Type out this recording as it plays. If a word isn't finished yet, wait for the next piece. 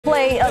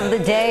display of the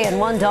day and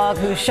one dog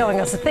who's showing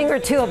us a thing or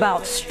two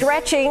about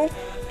stretching.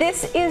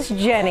 This is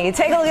Jennie.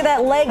 Take a look at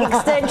that leg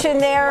extension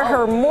there,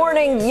 her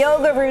morning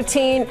yoga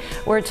routine.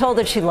 We're told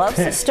that she loves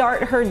to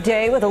start her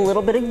day with a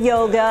little bit of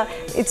yoga.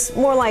 It's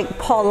more like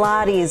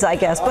Pilates, I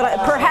guess, but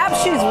perhaps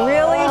she's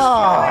really showing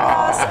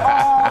us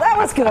all. That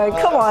was good.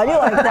 Come on, you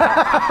like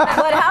that.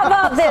 But how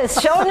about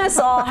this? Showing us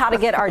all how to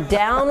get our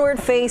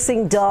downward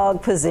facing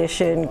dog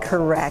position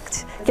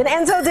correct. Can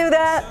Enzo do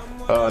that?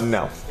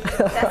 No.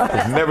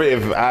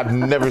 I've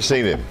never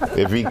seen him.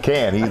 If he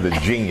can, he's a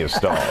genius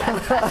dog.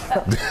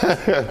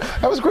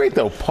 That was great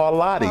though.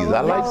 Pilates,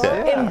 I like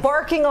that.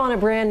 Embarking on a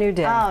brand new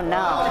day. Oh no.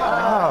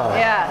 Oh.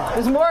 Yeah,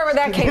 there's more where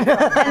that came from.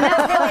 And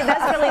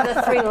that's really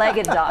the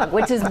three-legged dog,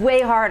 which is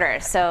way harder.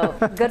 So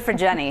good for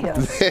Jennie.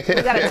 Yes. We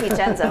got to teach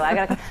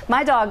Enzo.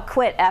 My dog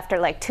quit after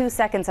like 2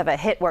 seconds of a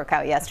HIIT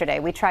workout yesterday.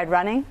 We tried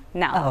running.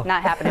 No,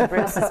 not happening.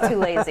 Bruce is too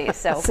lazy.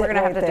 So we're gonna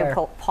have to do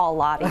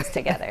Pilates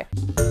together.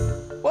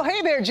 Well,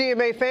 hey there,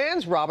 GMA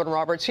fans. Robin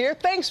Roberts here.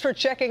 Thanks for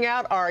checking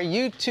out our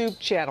YouTube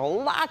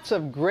channel. Lots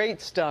of great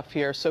stuff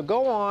here. So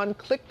go on,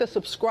 click the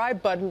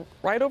subscribe button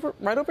right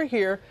over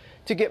here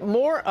to get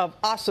more of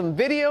awesome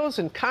videos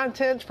and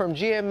content from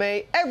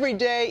GMA every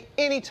day,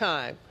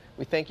 anytime.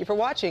 We thank you for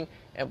watching,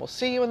 and we'll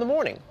see you in the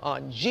morning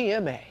on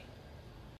GMA.